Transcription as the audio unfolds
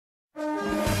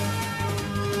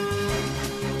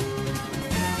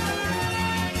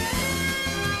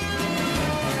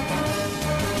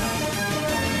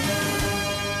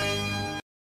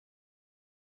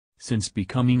Since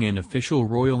becoming an official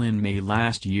royal in May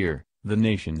last year, the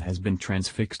nation has been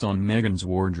transfixed on Meghan's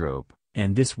wardrobe,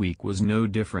 and this week was no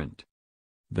different.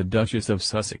 The Duchess of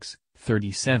Sussex,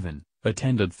 37,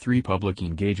 attended 3 public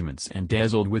engagements and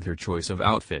dazzled with her choice of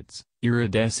outfits,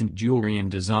 iridescent jewelry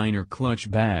and designer clutch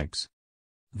bags.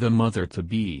 The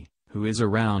mother-to-be, who is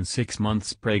around 6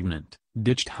 months pregnant,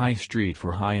 ditched High Street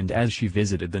for high-end as she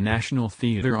visited the National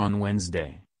Theatre on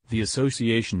Wednesday, the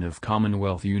Association of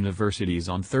Commonwealth Universities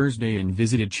on Thursday, and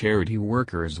visited charity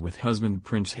workers with husband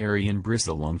Prince Harry in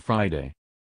Bristol on Friday.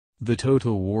 The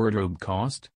total wardrobe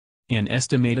cost? An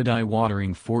estimated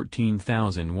eye-watering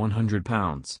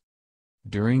 £14,100.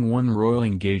 During one royal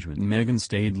engagement, Meghan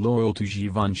stayed loyal to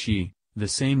Givenchy, the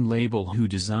same label who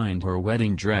designed her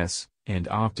wedding dress, and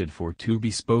opted for 2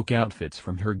 bespoke outfits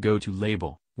from her go-to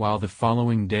label, while the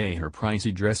following day her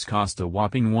pricey dress cost a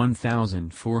whopping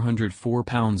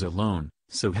 £1,404 alone.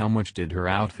 So how much did her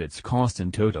outfits cost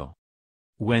in total?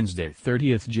 Wednesday,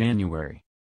 30th January.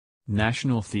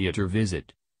 National Theatre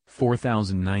visit,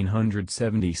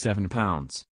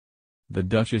 £4,977. The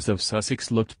Duchess of Sussex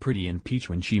looked pretty in peach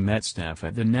when she met staff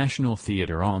at the National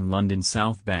Theatre on London's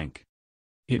South Bank.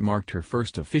 It marked her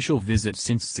first official visit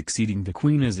since succeeding the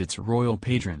Queen as its royal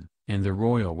patron, and the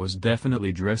royal was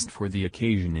definitely dressed for the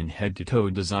occasion in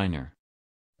head-to-toe designer.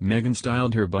 Meghan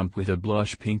styled her bump with a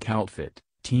blush pink outfit,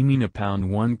 teaming a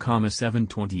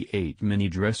 £1,728 mini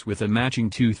dress with a matching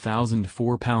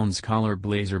 £2,004 collar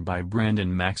blazer by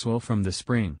Brandon Maxwell from the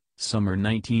Spring/Summer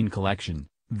 19 collection,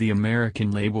 the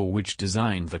American label which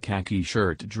designed the khaki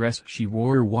shirt dress she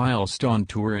wore whilst on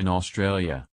tour in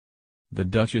Australia. The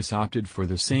Duchess opted for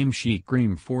the same chic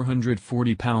cream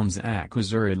 £440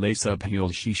 Aquazura lace-up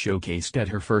heels she showcased at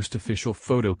her first official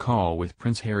photo call with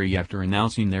Prince Harry after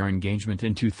announcing their engagement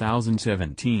in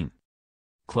 2017.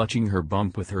 Clutching her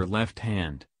bump with her left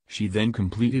hand, she then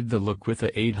completed the look with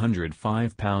a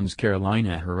 £805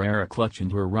 Carolina Herrera clutch in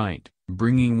her right,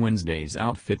 bringing Wednesday's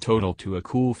outfit total to a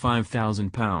cool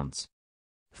 £5,000.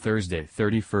 Thursday,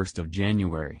 31st of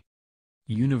January.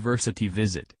 University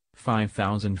visit,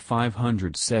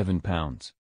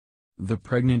 £5,507. The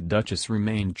pregnant Duchess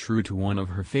remained true to one of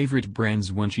her favorite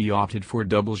brands when she opted for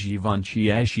double Givenchy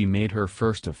as she made her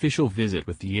first official visit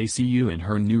with the ACU in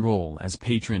her new role as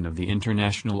patron of the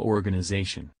international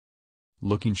organization.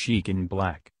 Looking chic in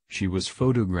black, she was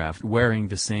photographed wearing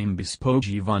the same bespoke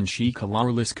Givenchy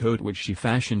collarless coat which she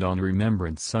fashioned on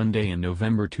Remembrance Sunday in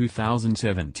November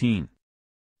 2017.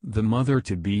 The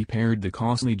mother-to-be paired the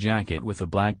costly jacket with a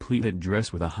black pleated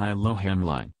dress with a high-low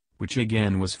hemline, which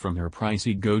again was from her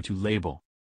pricey go-to label.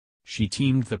 She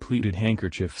teamed the pleated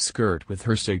handkerchief skirt with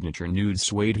her signature nude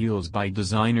suede heels by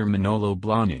designer Manolo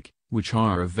Blahnik, which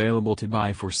are available to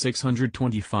buy for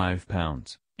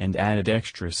 £625, and added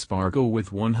extra sparkle with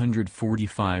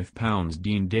 £145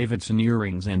 Dean Davidson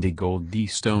earrings and a gold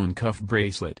D-stone cuff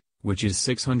bracelet, which is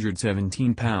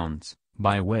 £617,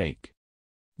 by Wake.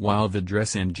 While the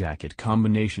dress and jacket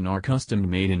combination are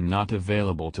custom-made and not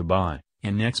available to buy,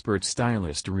 an expert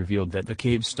stylist revealed that the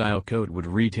cape-style coat would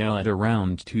retail at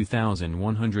around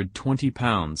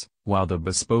 £2,120, while the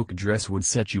bespoke dress would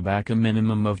set you back a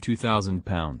minimum of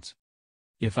 £2,000.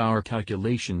 If our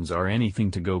calculations are anything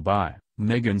to go by,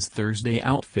 Meghan's Thursday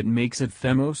outfit makes it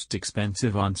the most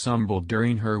expensive ensemble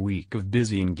during her week of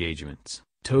busy engagements,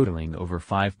 totaling over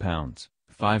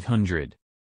 £5,500.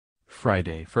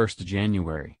 Friday, 1st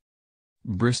January.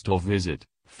 Bristol visit,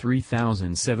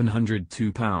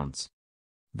 £3,702.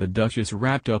 The Duchess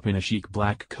wrapped up in a chic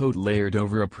black coat layered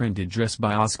over a printed dress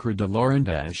by Oscar de la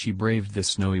Renta as she braved the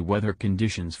snowy weather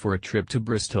conditions for a trip to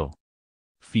Bristol.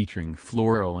 Featuring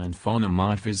floral and fauna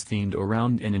motifs themed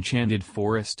around an enchanted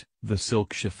forest, the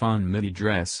silk chiffon midi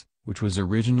dress, which was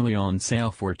originally on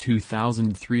sale for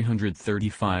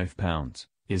 £2,335,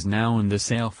 is now on the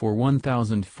sale for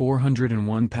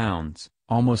 £1,401,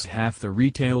 almost half the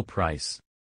retail price.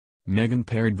 Meghan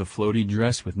paired the floaty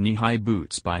dress with knee-high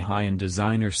boots by high-end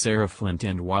designer Sarah Flint,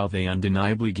 and while they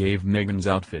undeniably gave Meghan's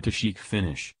outfit a chic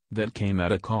finish, that came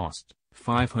at a cost,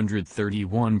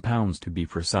 £531 to be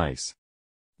precise.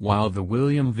 While the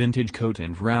William vintage coat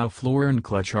and Ralph Lauren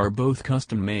clutch are both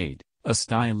custom-made, a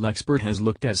style expert has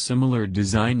looked at similar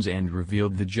designs and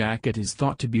revealed the jacket is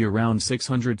thought to be around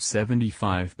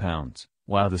 £675,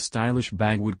 while the stylish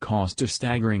bag would cost a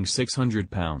staggering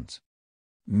 £600.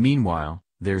 Meanwhile,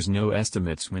 there's no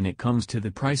estimates when it comes to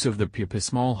the price of the Pippa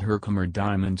Small Herkimer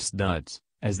diamond studs,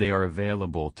 as they are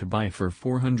available to buy for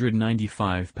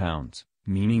 £495,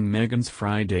 meaning Meghan's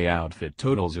Friday outfit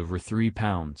totals over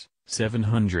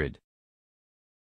 £3,700.